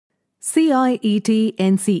CIET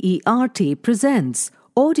NCERT presents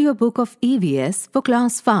Audiobook of EVS for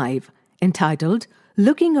Class 5 entitled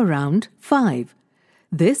Looking Around 5.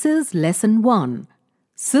 This is Lesson 1,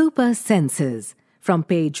 Super Senses, from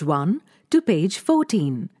page 1 to page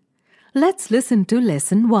 14. Let's listen to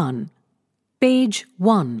Lesson 1. Page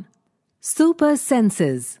 1. Super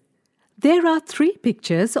Senses. There are 3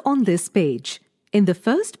 pictures on this page. In the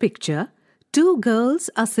first picture, 2 girls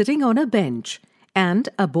are sitting on a bench and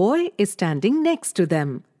a boy is standing next to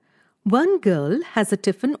them. One girl has a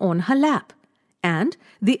tiffin on her lap, and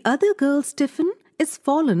the other girl's tiffin is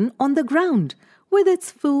fallen on the ground with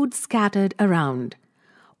its food scattered around.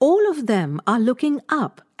 All of them are looking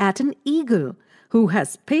up at an eagle who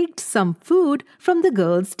has picked some food from the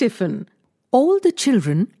girl's tiffin. All the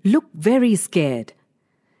children look very scared.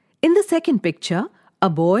 In the second picture, a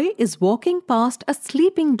boy is walking past a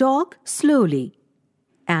sleeping dog slowly.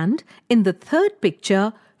 And in the third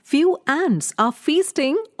picture, few ants are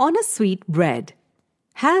feasting on a sweet bread.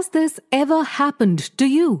 Has this ever happened to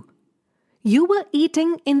you? You were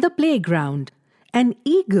eating in the playground. An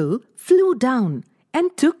eagle flew down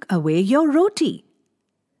and took away your roti.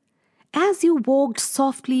 As you walked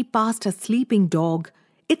softly past a sleeping dog,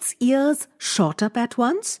 its ears shot up at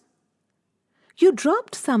once. You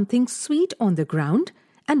dropped something sweet on the ground,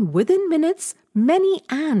 and within minutes, many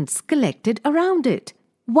ants collected around it.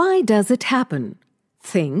 Why does it happen?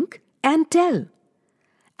 Think and tell.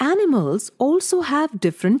 Animals also have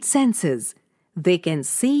different senses. They can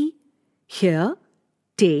see, hear,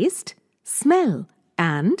 taste, smell,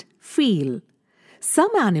 and feel.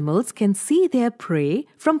 Some animals can see their prey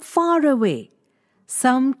from far away.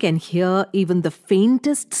 Some can hear even the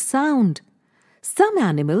faintest sound. Some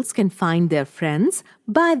animals can find their friends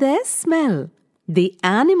by their smell. The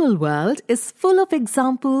animal world is full of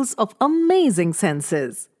examples of amazing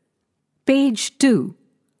senses. Page 2.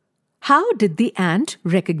 How did the ant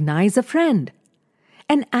recognize a friend?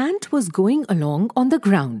 An ant was going along on the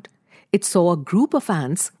ground. It saw a group of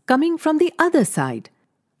ants coming from the other side.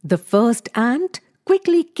 The first ant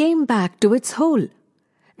quickly came back to its hole.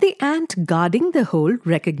 The ant guarding the hole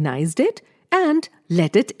recognized it and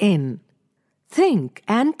let it in. Think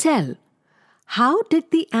and tell. How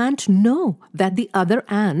did the ant know that the other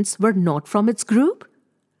ants were not from its group?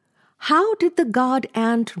 How did the guard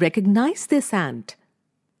ant recognize this ant?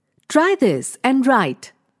 Try this and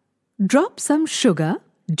write. Drop some sugar,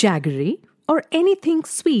 jaggery, or anything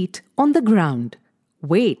sweet on the ground.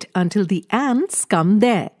 Wait until the ants come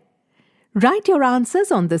there. Write your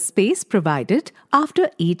answers on the space provided after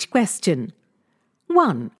each question.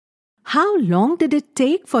 1. How long did it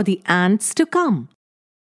take for the ants to come?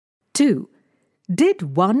 2.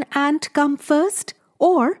 Did one ant come first,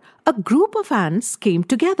 or a group of ants came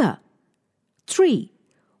together? 3.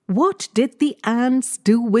 What did the ants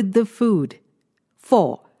do with the food?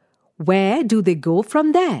 4. Where do they go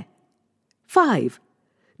from there? 5.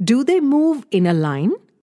 Do they move in a line?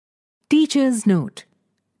 Teacher's note.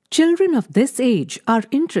 Children of this age are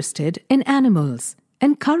interested in animals.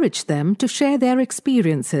 Encourage them to share their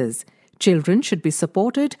experiences. Children should be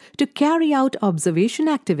supported to carry out observation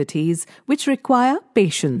activities which require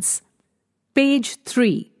patience. Page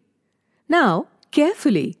 3. Now,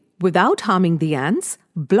 carefully, without harming the ants,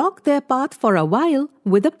 block their path for a while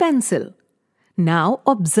with a pencil. Now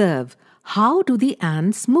observe, how do the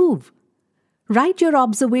ants move? Write your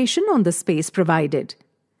observation on the space provided.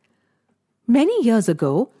 Many years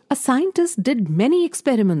ago, a scientist did many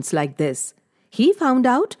experiments like this. He found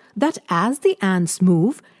out that as the ants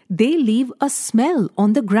move, they leave a smell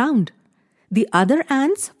on the ground. The other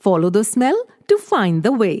ants follow the smell to find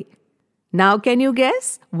the way. Now can you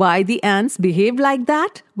guess why the ants behave like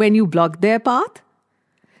that when you block their path?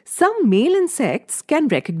 Some male insects can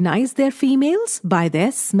recognize their females by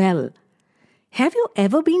their smell. Have you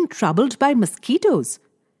ever been troubled by mosquitoes?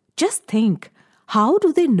 Just think, how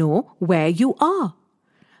do they know where you are?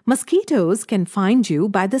 Mosquitoes can find you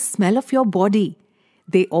by the smell of your body.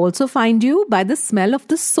 They also find you by the smell of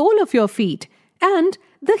the sole of your feet and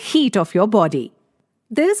the heat of your body.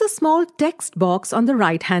 There's a small text box on the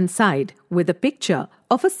right-hand side with a picture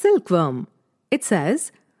of a silkworm. It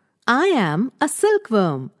says, I am a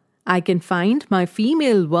silkworm. I can find my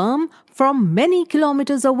female worm from many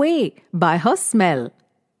kilometers away by her smell.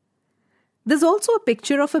 There's also a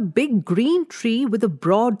picture of a big green tree with a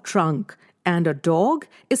broad trunk, and a dog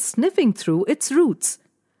is sniffing through its roots.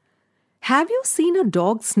 Have you seen a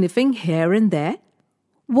dog sniffing here and there?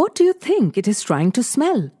 What do you think it is trying to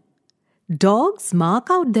smell? Dogs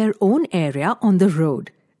mark out their own area on the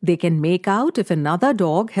road. They can make out if another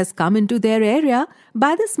dog has come into their area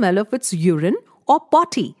by the smell of its urine or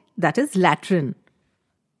potty, that is latrine.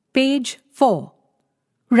 Page 4.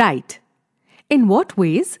 Right. In what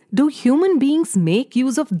ways do human beings make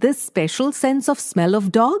use of this special sense of smell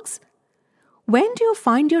of dogs? When do you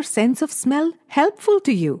find your sense of smell helpful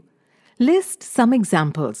to you? List some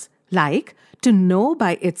examples, like to know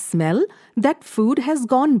by its smell that food has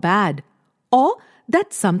gone bad or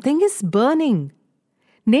that something is burning.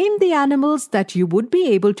 Name the animals that you would be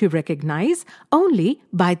able to recognize only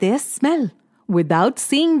by their smell, without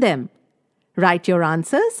seeing them. Write your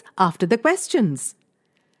answers after the questions.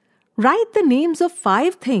 Write the names of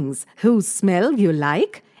 5 things whose smell you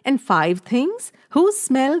like and 5 things whose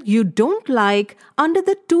smell you don't like under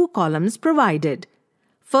the 2 columns provided.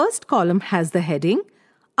 First column has the heading,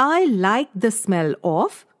 I like the smell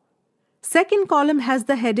of. Second column has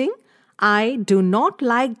the heading, I do not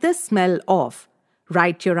like the smell of.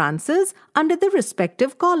 Write your answers under the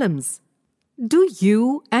respective columns. Do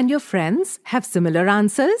you and your friends have similar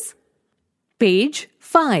answers? Page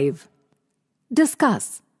 5.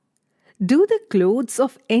 Discuss. Do the clothes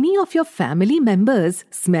of any of your family members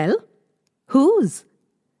smell? Whose?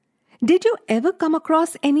 Did you ever come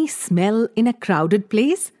across any smell in a crowded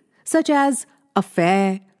place, such as a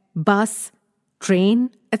fair, bus,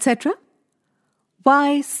 train, etc.?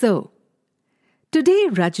 Why so? Today,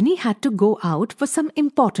 Rajni had to go out for some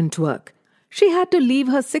important work. She had to leave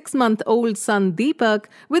her 6-month-old son Deepak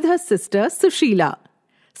with her sister Sushila.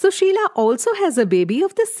 Sushila also has a baby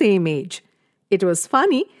of the same age. It was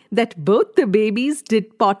funny that both the babies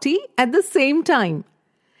did potty at the same time.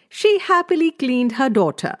 She happily cleaned her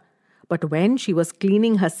daughter. But when she was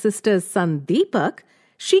cleaning her sister's son Deepak,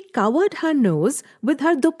 she covered her nose with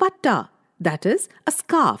her dupatta, that is, a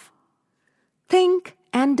scarf. Think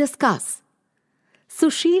and discuss.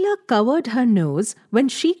 Sushila covered her nose when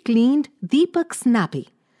she cleaned Deepak's nappy,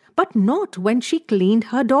 but not when she cleaned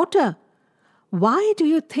her daughter. Why do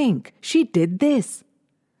you think she did this?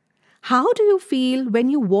 How do you feel when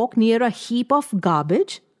you walk near a heap of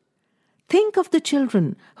garbage? Think of the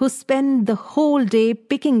children who spend the whole day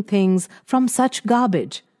picking things from such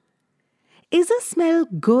garbage. Is a smell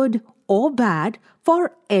good or bad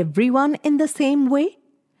for everyone in the same way?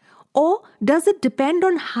 Or does it depend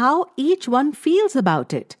on how each one feels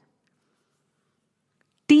about it?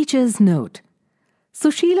 Teacher's note.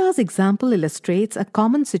 Sushila's example illustrates a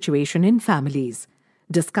common situation in families.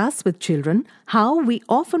 Discuss with children how we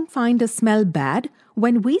often find a smell bad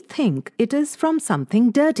when we think it is from something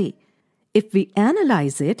dirty. If we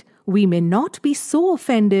analyze it, we may not be so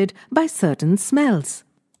offended by certain smells.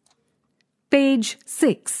 Page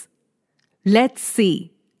 6. Let's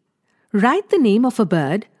see. Write the name of a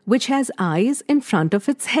bird which has eyes in front of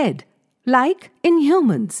its head, like in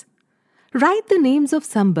humans. Write the names of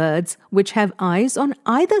some birds which have eyes on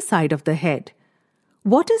either side of the head.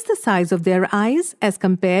 What is the size of their eyes as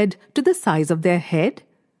compared to the size of their head?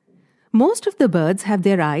 Most of the birds have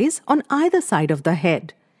their eyes on either side of the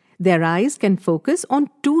head. Their eyes can focus on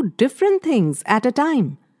 2 different things at a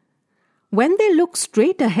time. When they look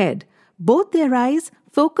straight ahead, both their eyes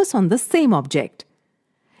focus on the same object.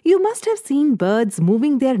 You must have seen birds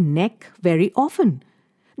moving their neck very often.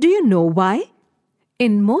 Do you know why?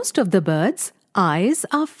 In most of the birds, eyes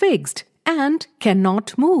are fixed and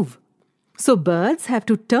cannot move. So birds have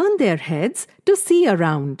to turn their heads to see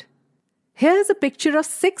around. Here's a picture of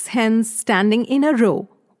 6 hens standing in a row.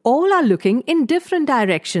 All are looking in different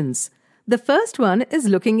directions. The first one is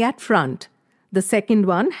looking at front. The second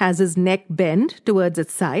one has his neck bent towards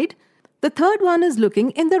its side. The third one is looking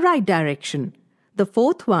in the right direction. The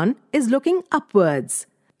fourth one is looking upwards.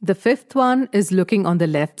 The fifth one is looking on the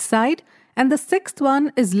left side. And the sixth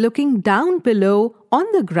one is looking down below on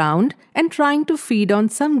the ground and trying to feed on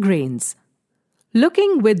some grains.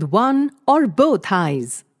 Looking with one or both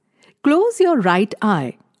eyes. Close your right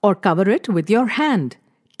eye or cover it with your hand.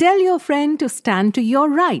 Tell your friend to stand to your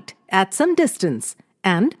right at some distance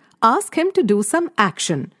and ask him to do some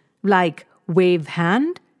action like wave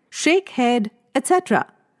hand, shake head, etc.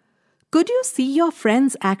 Could you see your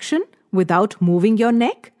friend's action without moving your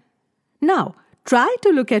neck? Now, try to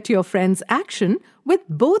look at your friend's action with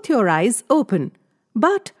both your eyes open,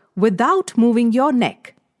 but without moving your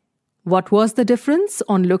neck. What was the difference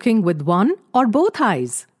on looking with one or both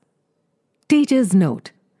eyes? Teacher's note.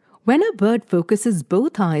 When a bird focuses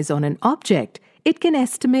both eyes on an object, it can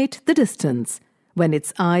estimate the distance. When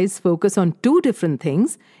its eyes focus on 2 different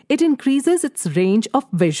things, it increases its range of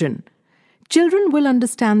vision. Children will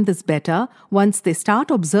understand this better once they start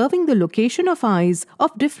observing the location of eyes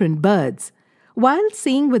of different birds. While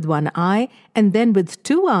seeing with one eye and then with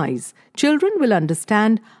 2 eyes, children will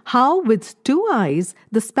understand how with 2 eyes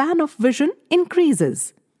the span of vision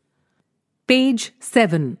increases. Page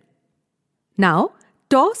 7. Now,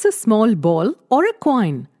 toss a small ball or a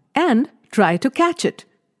coin and try to catch it.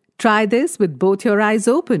 Try this with both your eyes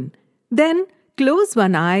open. Then close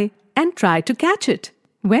one eye and try to catch it.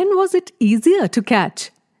 When was it easier to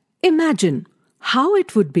catch? Imagine how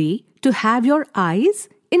it would be to have your eyes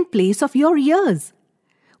in place of your ears.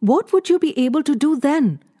 What would you be able to do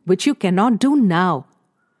then, which you cannot do now?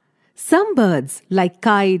 Some birds, like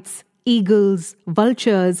kites, eagles,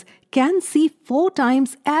 vultures, can see 4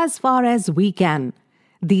 times as far as we can.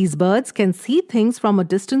 These birds can see things from a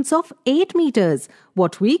distance of 8 meters,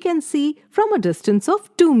 what we can see from a distance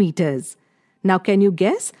of 2 meters. Now can you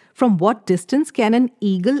guess from what distance can an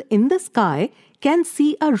eagle in the sky can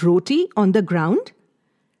see a roti on the ground?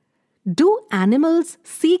 Do animals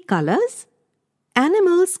see colors?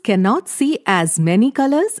 Animals cannot see as many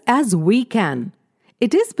colors as we can.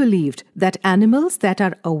 It is believed that animals that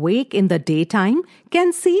are awake in the daytime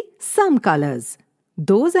can see some colors.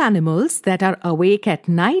 Those animals that are awake at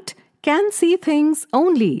night can see things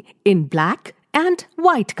only in black and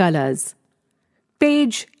white colors.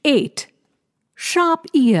 Page 8. Sharp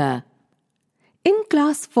ear. In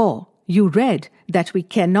class 4, you read that we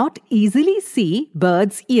cannot easily see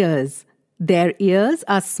birds' ears. Their ears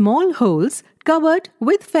are small holes covered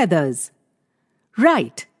with feathers.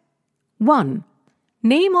 Write 1.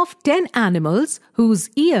 Name of 10 animals whose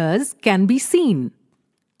ears can be seen.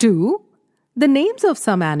 2. The names of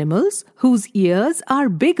some animals whose ears are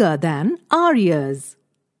bigger than our ears.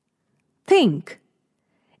 Think.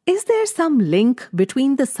 Is there some link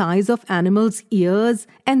between the size of animals' ears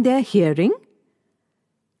and their hearing?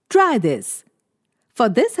 Try this. For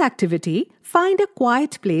this activity, find a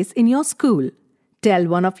quiet place in your school. Tell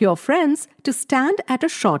one of your friends to stand at a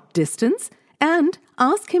short distance and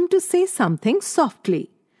ask him to say something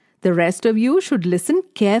softly. The rest of you should listen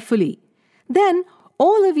carefully. Then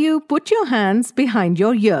all of you put your hands behind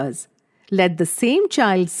your ears. Let the same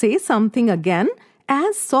child say something again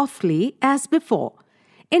as softly as before.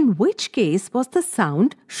 In which case was the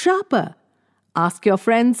sound sharper? Ask your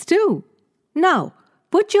friends too. Now,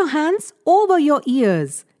 put your hands over your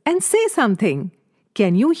ears and say something.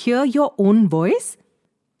 Can you hear your own voice?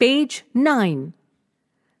 Page 9.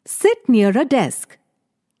 Sit near a desk.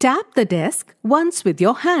 Tap the desk once with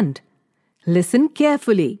your hand. Listen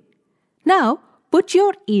carefully. Now, put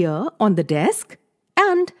your ear on the desk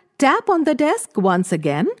and tap on the desk once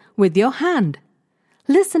again with your hand.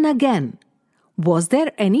 Listen again. Was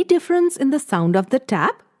there any difference in the sound of the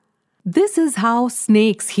tap? This is how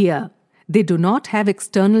snakes hear. They do not have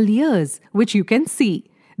external ears, which you can see.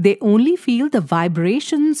 They only feel the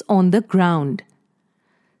vibrations on the ground.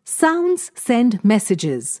 Sounds send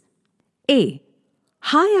messages. A.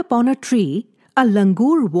 High up on a tree, a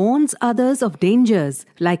langur warns others of dangers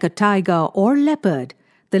like a tiger or leopard.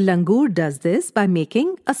 The langur does this by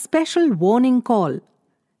making a special warning call.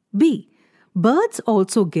 B. Birds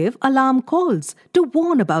also give alarm calls to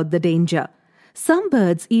warn about the danger. Some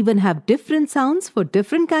birds even have different sounds for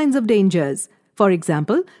different kinds of dangers. For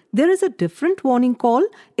example, there is a different warning call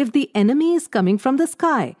if the enemy is coming from the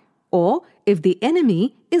sky or if the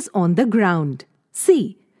enemy is on the ground.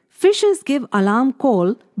 C. Fishes give alarm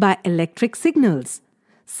call by electric signals.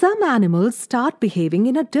 Some animals start behaving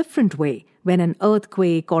in a different way when an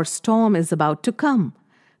earthquake or storm is about to come.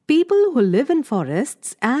 People who live in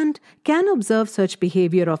forests and can observe such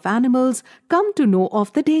behavior of animals come to know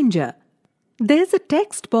of the danger. There's a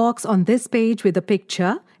text box on this page with a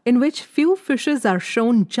picture in which few fishes are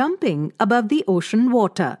shown jumping above the ocean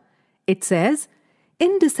water. It says,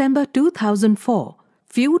 in December 2004,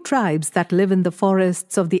 few tribes that live in the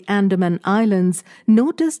forests of the Andaman Islands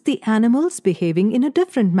noticed the animals behaving in a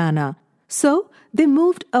different manner. So, they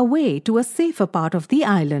moved away to a safer part of the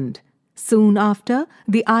island. Soon after,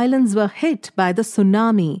 the islands were hit by the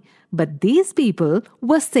tsunami, but these people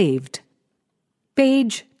were saved.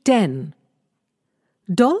 Page 10.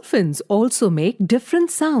 Dolphins also make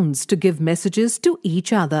different sounds to give messages to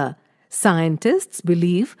each other. Scientists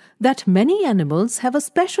believe that many animals have a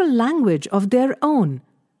special language of their own.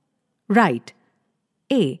 Write.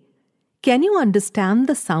 A. Can you understand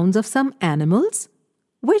the sounds of some animals?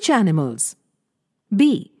 Which animals?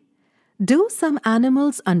 B. Do some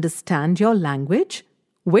animals understand your language?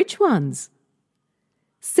 Which ones?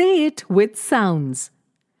 Say it with sounds.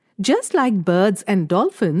 Just like birds and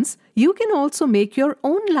dolphins, you can also make your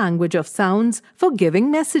own language of sounds for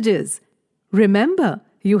giving messages. Remember,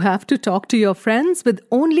 you have to talk to your friends with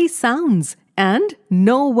only sounds and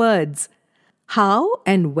no words. How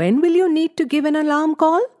and when will you need to give an alarm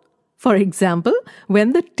call? For example,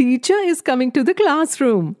 when the teacher is coming to the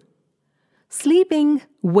classroom. Sleeping,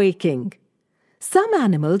 waking. Some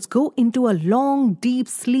animals go into a long, deep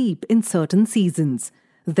sleep in certain seasons.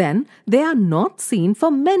 Then they are not seen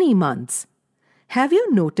for many months. Have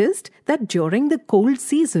you noticed that during the cold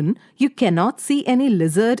season you cannot see any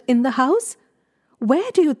lizard in the house?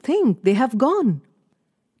 Where do you think they have gone?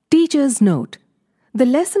 Teacher's note. The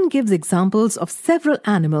lesson gives examples of several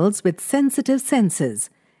animals with sensitive senses.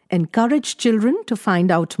 Encourage children to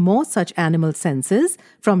find out more such animal senses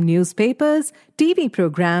from newspapers, TV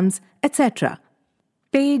programs, etc.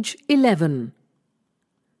 Page 11.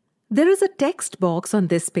 There is a text box on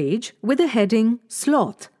this page with the heading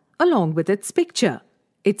Sloth along with its picture.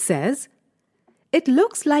 It says, "It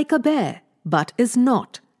looks like a bear, but is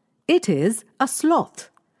not. It is a sloth.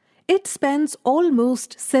 It spends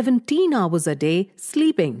almost 17 hours a day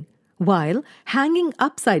sleeping, while hanging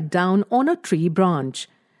upside down on a tree branch.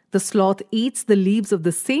 The sloth eats the leaves of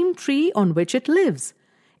the same tree on which it lives.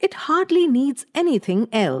 It hardly needs anything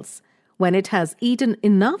else. When it has eaten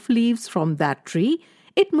enough leaves from that tree,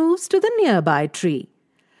 it moves to the nearby tree.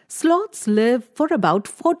 Sloths live for about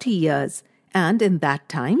 40 years, and in that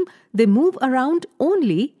time, they move around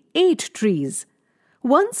only 8 trees.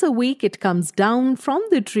 Once a week it comes down from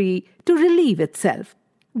the tree to relieve itself."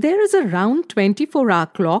 There is a round 24-hour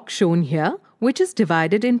clock shown here, which is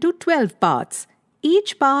divided into 12 parts.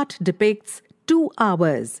 Each part depicts 2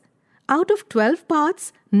 hours. Out of 12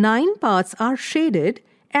 parts, 9 parts are shaded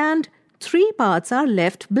and 3 parts are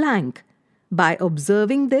left blank. By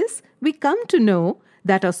observing this, we come to know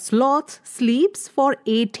that a sloth sleeps for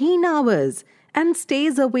 18 hours and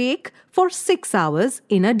stays awake for 6 hours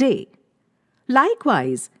in a day.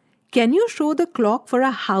 Likewise, can you show the clock for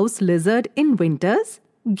a house lizard in winters?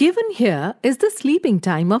 Given here is the sleeping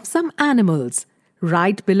time of some animals.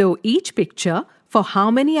 Write below each picture for how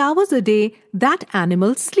many hours a day that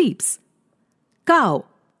animal sleeps. Cow.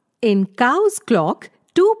 In cow's clock,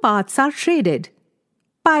 2 parts are shaded.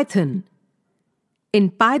 Python. In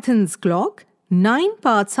python's clock, 9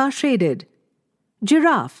 parts are shaded.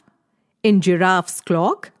 Giraffe. In giraffe's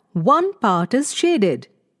clock, 1 part is shaded.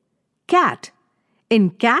 Cat.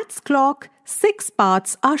 In cat's clock, 6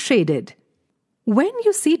 parts are shaded. When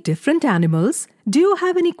you see different animals, do you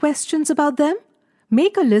have any questions about them?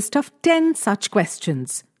 Make a list of 10 such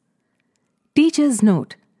questions. Teacher's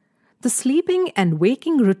note. The sleeping and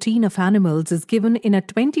waking routine of animals is given in a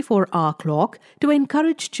 24-hour clock to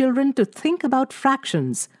encourage children to think about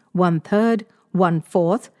fractions, 1/3,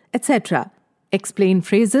 1/4, etc. Explain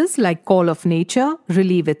phrases like call of nature,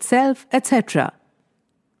 relieve itself, etc.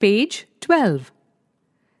 Page 12.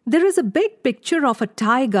 There is a big picture of a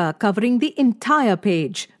tiger covering the entire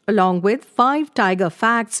page, along with 5 tiger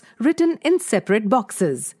facts written in separate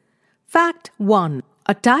boxes. Fact 1.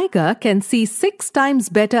 A tiger can see 6 times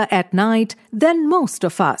better at night than most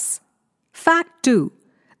of us. Fact 2.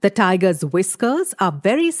 The tiger's whiskers are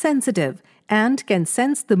very sensitive and can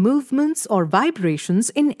sense the movements or vibrations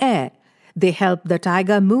in air. They help the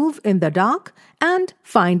tiger move in the dark and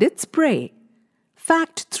find its prey.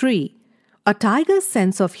 Fact 3. A tiger's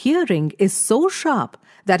sense of hearing is so sharp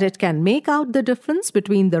that it can make out the difference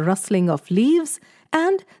between the rustling of leaves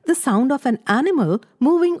and the sound of an animal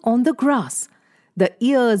moving on the grass. The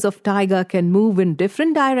ears of tiger can move in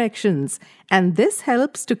different directions, and this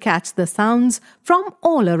helps to catch the sounds from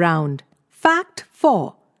all around. Fact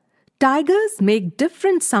 4. Tigers make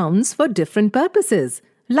different sounds for different purposes,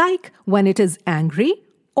 like when it is angry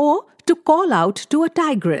or to call out to a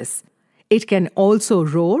tigress. It can also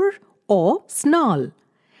roar or snarl.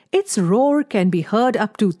 Its roar can be heard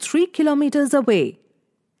up to 3 kilometers away.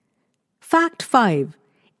 Fact 5.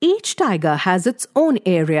 Each tiger has its own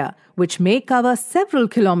area, which may cover several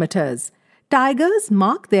kilometers. Tigers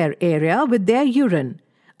mark their area with their urine.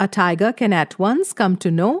 A tiger can at once come to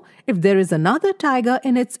know if there is another tiger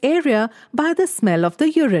in its area by the smell of the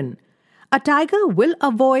urine. A tiger will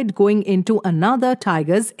avoid going into another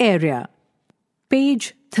tiger's area.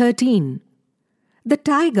 Page 13. The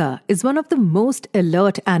tiger is one of the most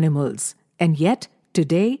alert animals, and yet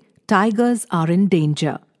today tigers are in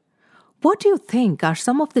danger. What do you think are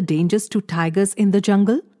some of the dangers to tigers in the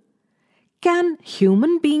jungle? Can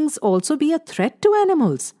human beings also be a threat to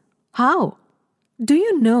animals? How? Do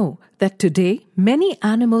you know that today many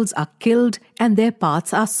animals are killed and their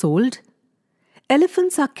parts are sold?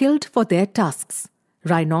 Elephants are killed for their tusks,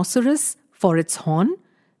 rhinoceros for its horn,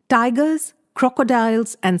 tigers,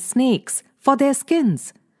 crocodiles and snakes for their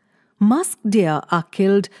skins. Musk deer are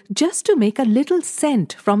killed just to make a little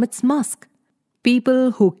scent from its musk.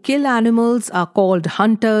 People who kill animals are called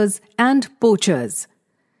hunters and poachers.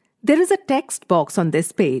 There is a text box on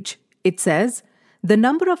this page. It says, the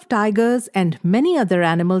number of tigers and many other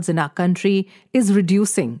animals in our country is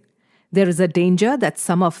reducing. There is a danger that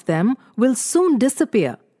some of them will soon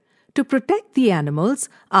disappear. To protect the animals,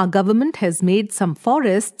 our government has made some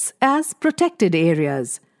forests as protected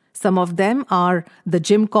areas. Some of them are the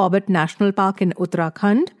Jim Corbett National Park in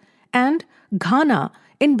Uttarakhand and Ghana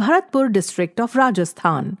in Bharatpur district of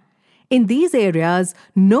Rajasthan. In these areas,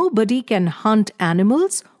 nobody can hunt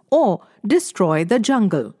animals or destroy the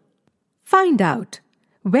jungle. Find out,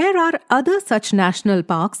 where are other such national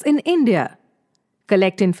parks in India?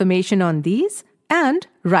 Collect information on these and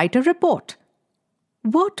write a report.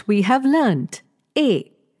 What we have learnt.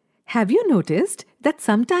 A. Have you noticed that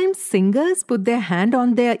sometimes singers put their hand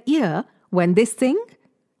on their ear when they sing?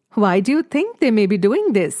 Why do you think they may be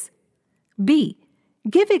doing this? B.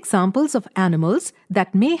 Give examples of animals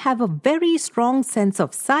that may have a very strong sense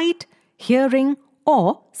of sight, hearing,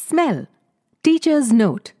 or smell. Teacher's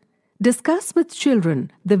note. Discuss with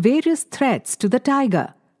children the various threats to the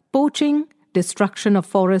tiger: poaching, destruction of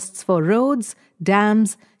forests for roads,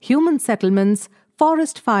 dams, human settlements,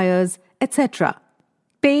 forest fires, etc.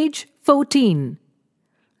 Page 14.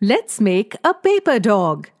 Let's make a paper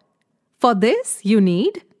dog. For this, you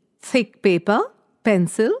need thick paper,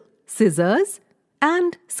 pencil, scissors,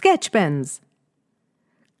 and sketch pens.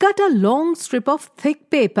 Cut a long strip of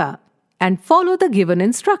thick paper and follow the given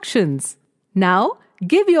instructions. Now,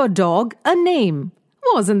 give your dog a name.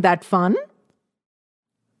 Wasn't that fun?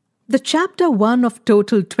 The chapter 1 of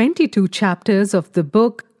total 22 chapters of the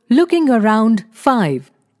book Looking Around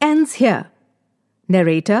 5 ends here.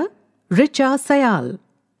 Narrator Richa Sayal.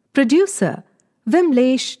 Producer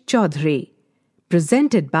Vimlesh Chaudhary.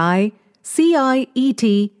 Presented by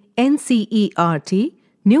CIET NCERT,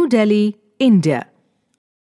 New Delhi, India.